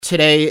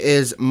Today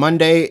is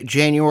Monday,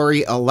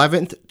 January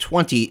 11th,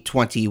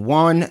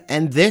 2021,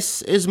 and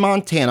this is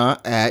Montana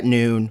at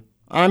noon.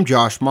 I'm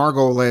Josh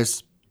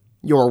Margolis.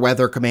 Your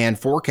Weather Command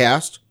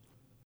forecast.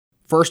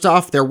 First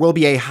off, there will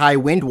be a high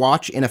wind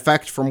watch in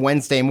effect from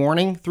Wednesday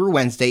morning through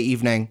Wednesday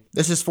evening.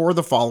 This is for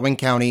the following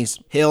counties: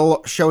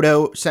 Hill,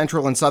 Choteau,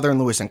 Central and Southern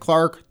Lewis and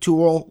Clark,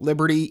 Toole,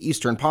 Liberty,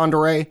 Eastern Pend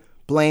Oreille,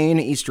 Blaine,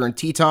 Eastern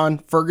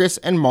Teton, Fergus,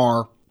 and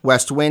Marr.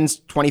 West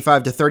winds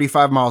 25 to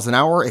 35 miles an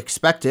hour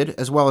expected,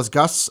 as well as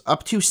gusts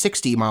up to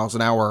 60 miles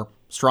an hour.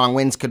 Strong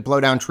winds could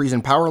blow down trees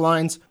and power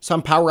lines.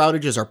 Some power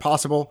outages are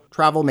possible.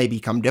 Travel may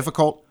become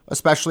difficult,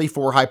 especially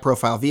for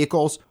high-profile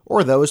vehicles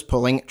or those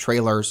pulling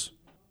trailers.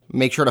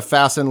 Make sure to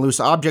fasten loose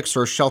objects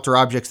or shelter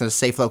objects in a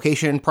safe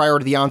location prior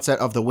to the onset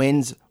of the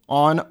winds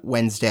on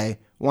Wednesday.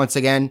 Once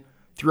again,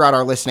 throughout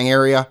our listening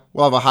area,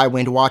 we'll have a high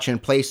wind watch in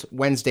place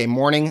Wednesday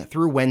morning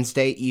through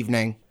Wednesday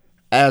evening.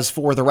 As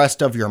for the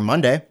rest of your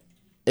Monday,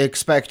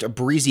 expect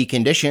breezy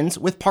conditions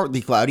with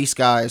partly cloudy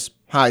skies.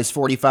 Highs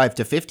 45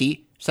 to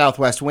 50,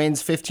 southwest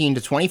winds 15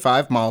 to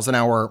 25 miles an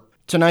hour.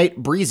 Tonight,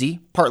 breezy,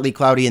 partly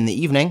cloudy in the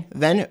evening,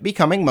 then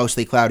becoming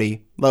mostly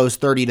cloudy. Lows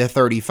 30 to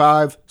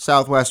 35,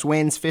 southwest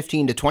winds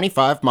 15 to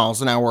 25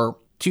 miles an hour.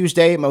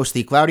 Tuesday,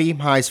 mostly cloudy,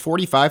 highs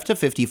 45 to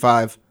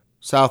 55,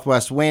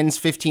 southwest winds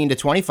 15 to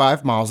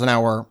 25 miles an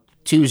hour.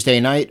 Tuesday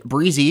night,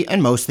 breezy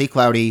and mostly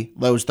cloudy.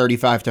 Lows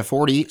 35 to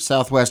 40,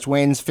 southwest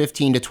winds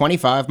 15 to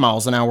 25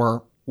 miles an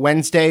hour.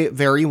 Wednesday,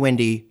 very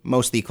windy,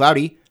 mostly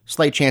cloudy,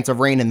 slight chance of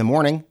rain in the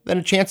morning, then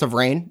a chance of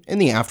rain in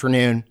the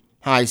afternoon.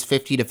 Highs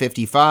 50 to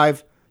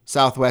 55,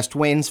 southwest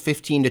winds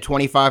 15 to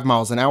 25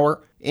 miles an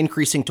hour,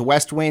 increasing to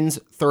west winds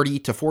 30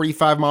 to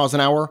 45 miles an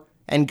hour,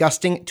 and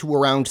gusting to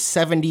around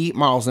 70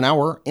 miles an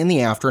hour in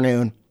the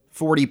afternoon.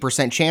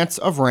 40% chance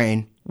of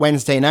rain.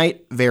 Wednesday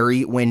night,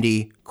 very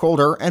windy,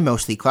 colder and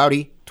mostly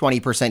cloudy,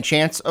 20%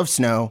 chance of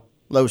snow.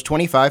 Lows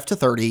 25 to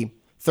 30.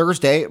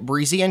 Thursday,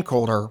 breezy and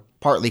colder.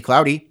 Partly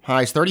cloudy,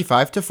 highs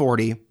 35 to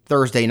 40.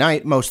 Thursday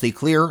night, mostly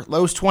clear,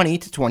 lows 20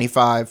 to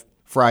 25.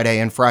 Friday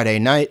and Friday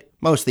night,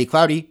 mostly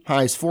cloudy,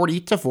 highs 40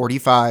 to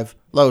 45.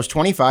 Lows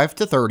 25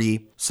 to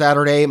 30.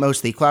 Saturday,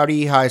 mostly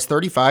cloudy, highs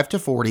 35 to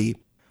 40.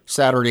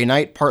 Saturday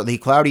night, partly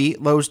cloudy,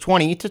 lows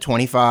 20 to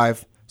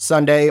 25.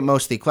 Sunday,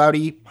 mostly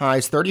cloudy,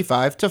 highs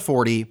 35 to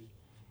 40.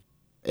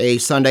 A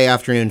Sunday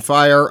afternoon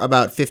fire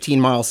about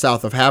 15 miles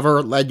south of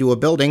Havre led to a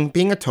building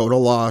being a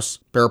total loss.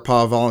 Bear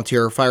Paw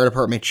Volunteer Fire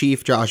Department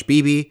Chief Josh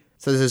Beebe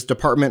says his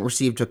department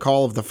received a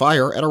call of the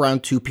fire at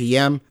around 2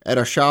 p.m. at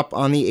a shop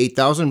on the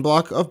 8000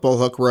 block of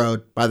Bullhook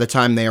Road. By the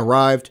time they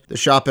arrived, the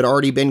shop had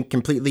already been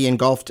completely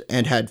engulfed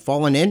and had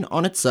fallen in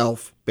on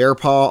itself. Bear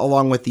Paw,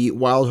 along with the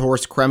Wild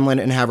Horse, Kremlin,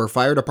 and Havre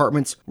fire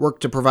departments,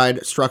 worked to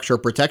provide structure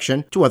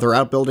protection to other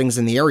outbuildings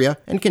in the area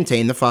and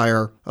contain the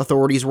fire.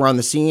 Authorities were on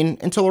the scene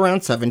until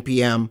around 7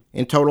 p.m.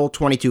 In total,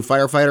 22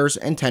 firefighters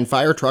and 10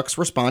 fire trucks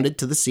responded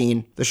to the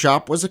scene. The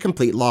shop was a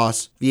complete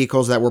loss.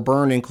 Vehicles that were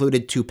burned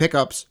included 2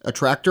 pickups, a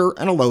tractor,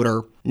 and a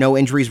loader. No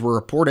injuries were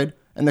reported,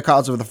 and the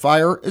cause of the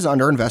fire is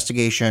under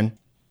investigation.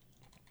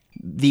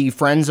 The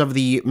Friends of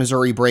the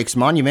Missouri Breaks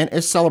Monument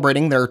is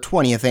celebrating their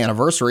 20th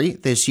anniversary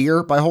this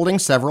year by holding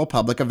several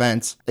public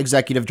events.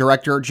 Executive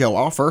Director Joe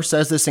Offer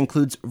says this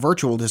includes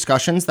virtual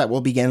discussions that will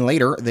begin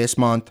later this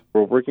month.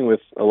 We're working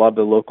with a lot of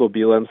the local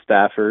BLM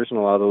staffers and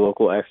a lot of the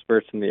local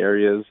experts in the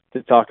areas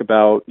to talk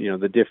about,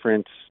 the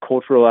different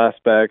cultural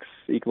aspects,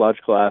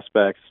 ecological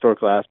aspects,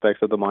 historical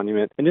aspects of the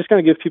monument, and just kind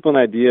of give people an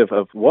idea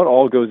of what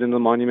all goes into the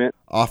monument.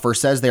 Offer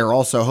says they are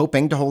also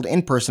hoping to hold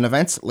in-person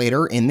events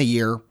later in the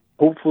year.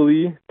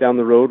 Hopefully, down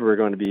the road, we're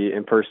going to be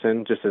in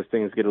person, just as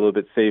things get a little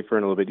bit safer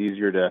and a little bit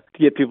easier to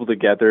get people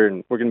together.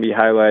 And we're going to be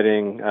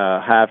highlighting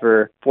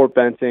Havre, Fort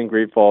Benton,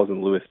 Great Falls,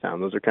 and Lewistown.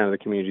 Those are kind of the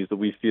communities that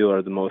we feel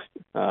are the most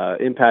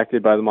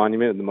impacted by the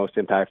monument and the most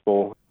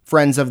impactful.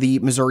 Friends of the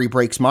Missouri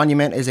Breaks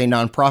Monument is a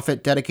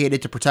nonprofit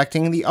dedicated to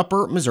protecting the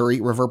upper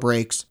Missouri River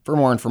breaks. For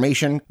more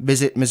information,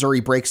 visit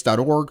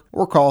MissouriBreaks.org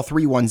or call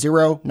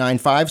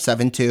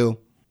 310-9572.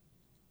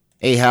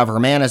 A Havre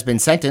man has been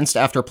sentenced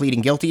after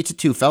pleading guilty to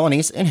 2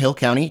 felonies in Hill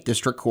County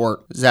District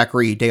Court.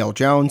 Zachary Dale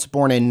Jones,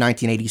 born in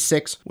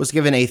 1986, was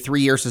given a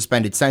 3-year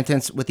suspended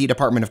sentence with the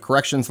Department of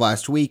Corrections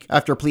last week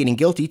after pleading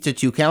guilty to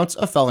 2 counts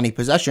of felony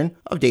possession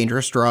of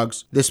dangerous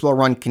drugs. This will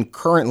run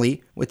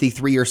concurrently with the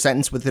 3-year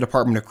sentence with the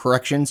Department of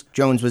Corrections.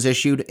 Jones was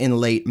issued in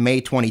late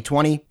May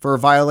 2020 for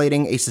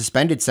violating a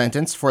suspended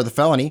sentence for the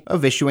felony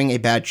of issuing a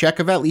bad check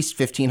of at least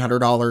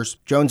 $1,500.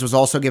 Jones was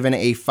also given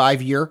a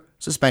 5-year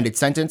suspended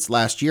sentence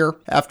last year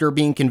after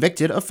being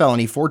convicted of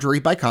felony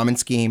forgery by common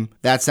scheme.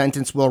 That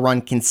sentence will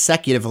run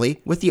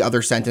consecutively with the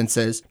other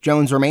sentences.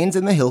 Jones remains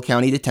in the Hill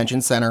County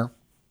Detention Center.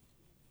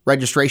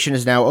 Registration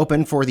is now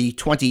open for the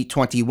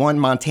 2021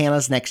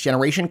 Montana's Next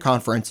Generation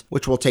Conference,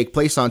 which will take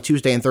place on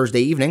Tuesday and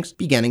Thursday evenings,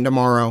 beginning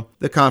tomorrow.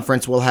 The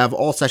conference will have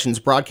all sessions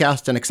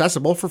broadcast and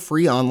accessible for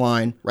free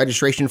online.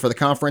 Registration for the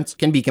conference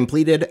can be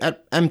completed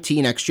at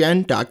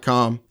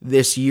mtnextgen.com.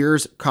 This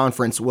year's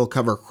conference will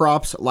cover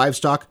crops,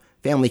 livestock,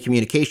 family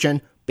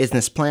communication,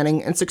 business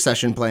planning, and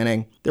succession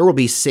planning. There will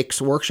be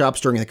 6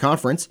 workshops during the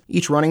conference,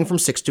 each running from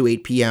 6 to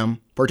 8 p.m.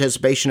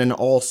 Participation in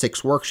all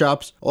 6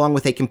 workshops, along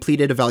with a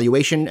completed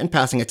evaluation and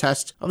passing a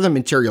test of the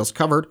materials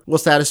covered, will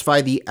satisfy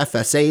the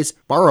FSA's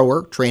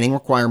borrower training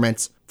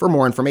requirements. For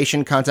more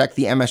information, contact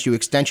the MSU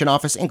Extension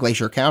Office in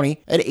Glacier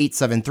County at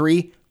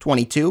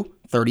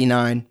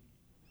 873-2239.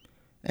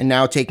 And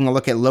now taking a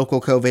look at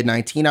local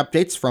COVID-19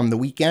 updates from the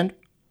weekend.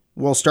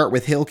 We'll start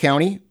with Hill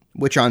County,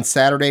 which on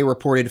Saturday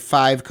reported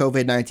 5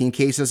 COVID-19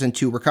 cases and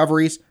 2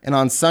 recoveries, and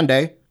on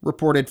Sunday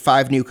reported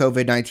 5 new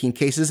COVID-19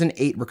 cases and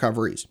 8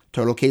 recoveries.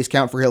 Total case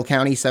count for Hill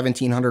County,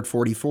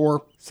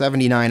 1,744,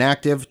 79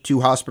 active, 2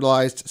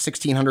 hospitalized,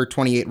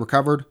 1,628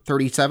 recovered,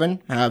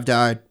 37 have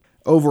died.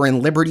 Over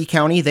in Liberty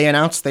County, they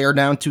announced they are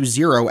down to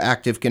 0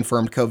 active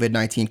confirmed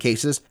COVID-19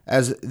 cases,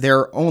 as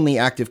their only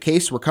active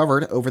case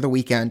recovered over the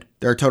weekend.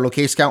 Their total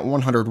case count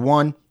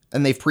 101,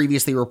 and they've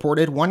previously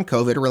reported 1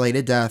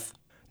 COVID-related death.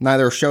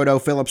 Neither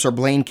Choteau, Phillips, or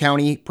Blaine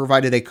County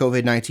provided a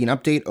COVID-19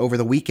 update over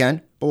the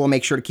weekend, but we'll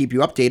make sure to keep you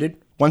updated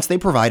once they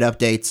provide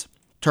updates.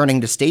 Turning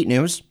to state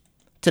news,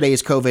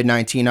 today's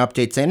COVID-19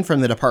 updates in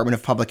from the Department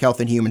of Public Health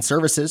and Human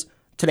Services.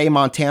 Today,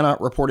 Montana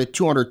reported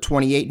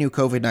 228 new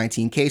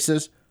COVID-19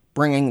 cases,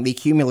 bringing the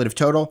cumulative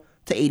total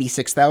to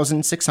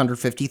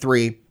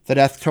 86,653. The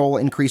death toll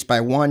increased by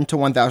 1 to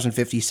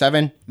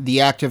 1,057. The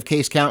active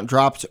case count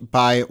dropped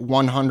by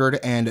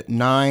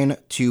 109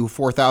 to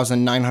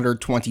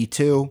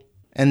 4,922.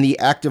 And the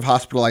active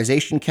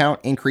hospitalization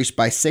count increased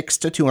by 6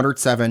 to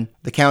 207.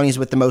 The counties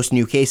with the most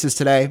new cases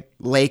today: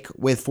 Lake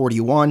with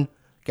 41,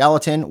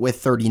 Gallatin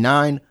with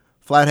 39,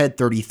 Flathead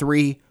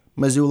 33,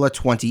 Missoula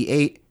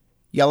 28,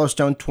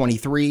 Yellowstone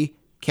 23,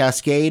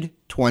 Cascade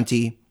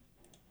 20.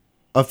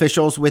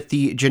 Officials with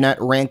the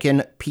Jeannette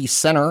Rankin Peace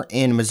Center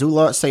in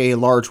Missoula say a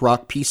large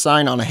rock peace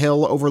sign on a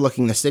hill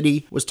overlooking the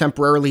city was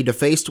temporarily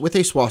defaced with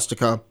a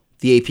swastika.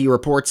 The AP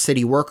reports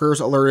city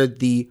workers alerted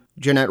the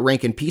Jeannette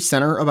Rankin Peace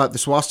Center about the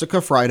swastika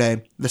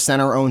Friday. The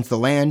center owns the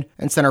land,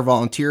 and center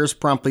volunteers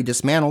promptly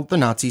dismantled the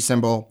Nazi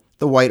symbol.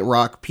 The White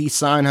Rock peace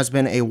sign has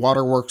been a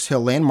Waterworks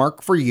Hill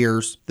landmark for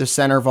years. The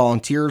center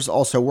volunteers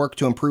also worked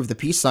to improve the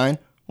peace sign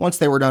once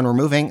they were done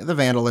removing the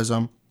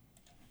vandalism.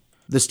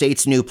 The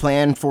state's new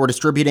plan for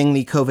distributing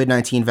the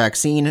COVID-19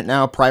 vaccine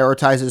now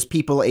prioritizes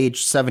people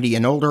aged 70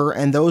 and older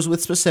and those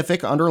with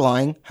specific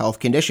underlying health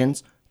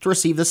conditions to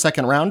receive the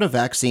second round of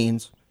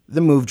vaccines. The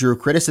move drew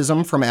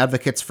criticism from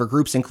advocates for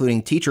groups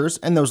including teachers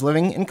and those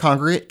living in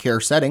congregate care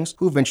settings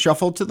who've been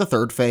shuffled to the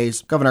third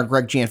phase. Governor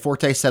Greg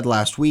Gianforte said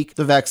last week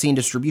the vaccine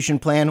distribution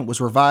plan was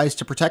revised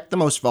to protect the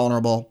most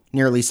vulnerable.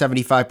 Nearly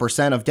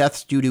 75% of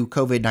deaths due to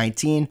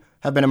COVID-19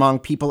 have been among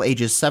people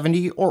ages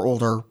 70 or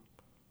older.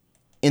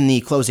 In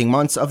the closing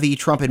months of the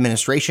Trump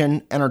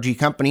administration, energy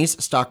companies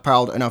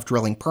stockpiled enough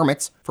drilling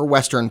permits for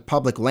Western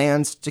public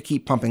lands to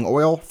keep pumping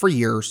oil for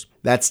years.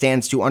 That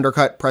stands to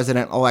undercut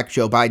President-elect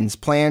Joe Biden's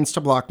plans to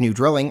block new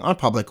drilling on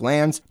public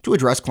lands to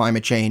address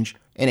climate change.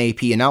 An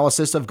AP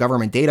analysis of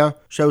government data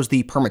shows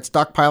the permit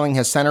stockpiling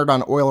has centered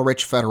on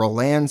oil-rich federal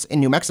lands in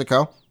New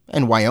Mexico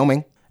and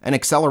Wyoming, and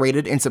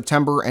accelerated in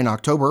September and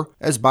October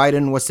as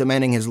Biden was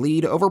cementing his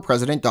lead over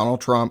President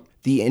Donald Trump.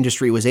 The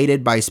industry was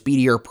aided by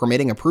speedier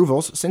permitting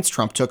approvals since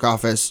Trump took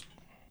office.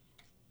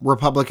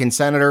 Republican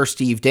Senator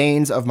Steve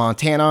Daines of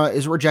Montana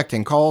is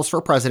rejecting calls for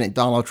President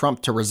Donald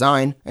Trump to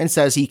resign and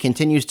says he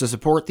continues to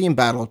support the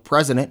embattled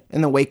president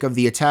in the wake of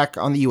the attack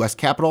on the U.S.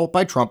 Capitol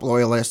by Trump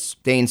loyalists.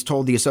 Daines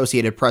told the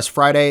Associated Press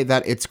Friday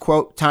that it's,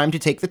 quote, time to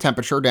take the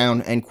temperature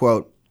down, end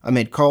quote,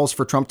 amid calls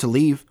for Trump to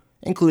leave,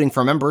 including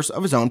from members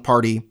of his own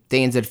party.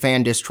 Daines had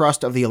fanned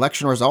distrust of the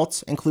election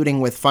results, including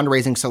with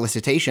fundraising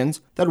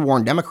solicitations that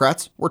warned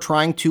Democrats were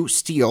trying to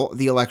steal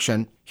the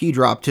election. He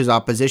dropped his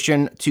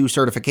opposition to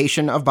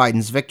certification of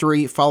Biden's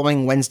victory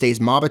following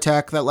Wednesday's mob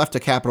attack that left a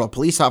Capitol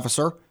police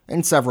officer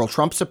and several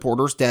Trump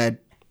supporters dead.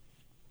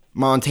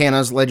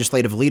 Montana's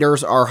legislative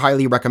leaders are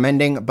highly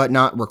recommending but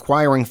not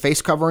requiring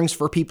face coverings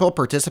for people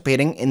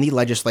participating in the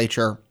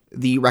legislature.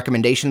 The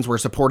recommendations were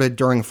supported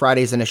during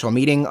Friday's initial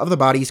meeting of the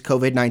body's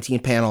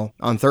COVID-19 panel.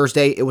 On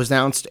Thursday, it was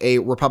announced a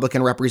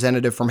Republican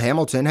representative from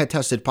Hamilton had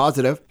tested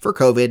positive for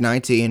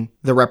COVID-19.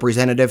 The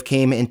representative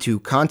came into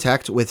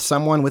contact with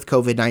someone with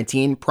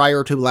COVID-19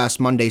 prior to last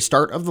Monday's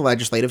start of the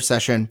legislative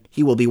session.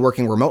 He will be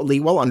working remotely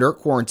while under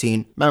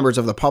quarantine. Members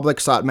of the public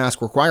sought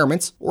mask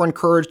requirements or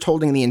encouraged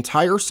holding the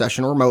entire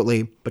session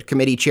remotely, but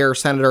committee chair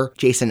Senator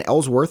Jason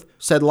Ellsworth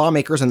said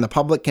lawmakers and the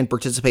public can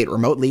participate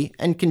remotely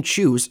and can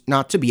choose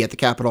not to be at the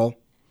Capitol.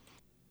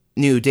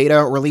 New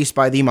data released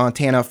by the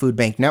Montana Food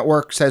Bank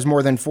Network says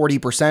more than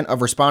 40%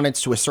 of respondents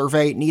to a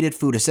survey needed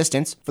food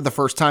assistance for the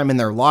first time in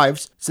their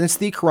lives since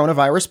the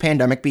coronavirus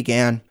pandemic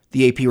began.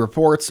 The AP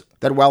reports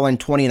that while in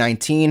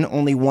 2019,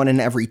 only 1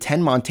 in every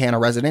 10 Montana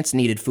residents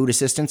needed food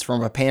assistance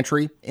from a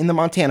pantry, in the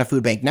Montana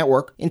Food Bank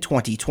Network in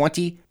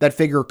 2020, that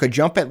figure could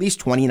jump at least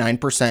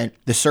 29%.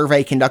 The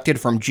survey conducted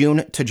from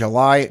June to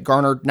July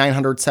garnered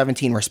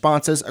 917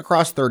 responses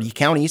across 30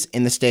 counties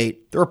in the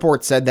state. The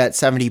report said that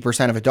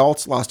 70% of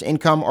adults lost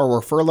income or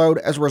were furloughed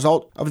as a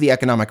result of the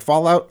economic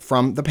fallout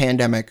from the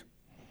pandemic.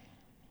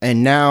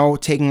 And now,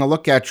 taking a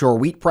look at your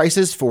wheat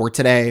prices for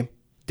today.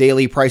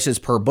 Daily prices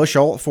per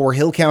bushel for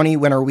Hill County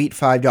winter wheat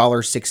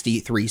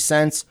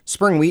 $5.63,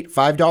 spring wheat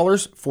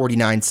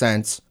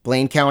 $5.49,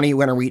 Blaine County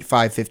winter wheat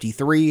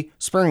 $5.53,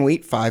 spring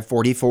wheat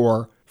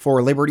 $5.44.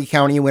 For Liberty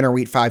County winter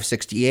wheat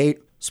 $5.68,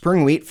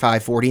 spring wheat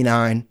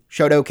 $5.49,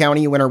 Choteau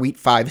County winter wheat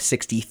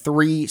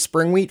 $5.63,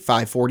 spring wheat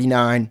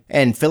 $5.49,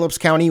 and Phillips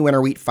County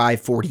winter wheat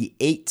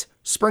 $5.48,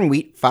 spring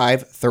wheat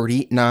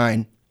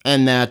 $5.39.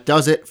 And that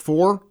does it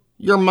for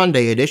your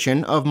Monday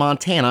edition of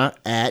Montana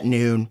at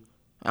Noon.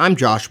 I'm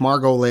Josh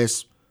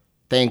Margolis.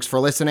 Thanks for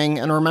listening,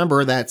 and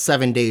remember that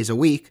 7 days a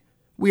week,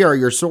 we are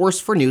your source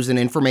for news and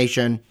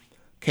information.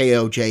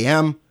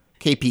 KOJM,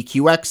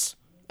 KPQX,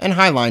 and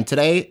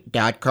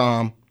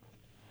HighlineToday.com.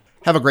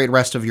 Have a great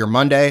rest of your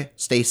Monday,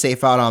 stay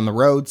safe out on the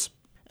roads,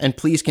 and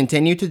please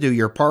continue to do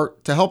your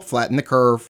part to help flatten the curve.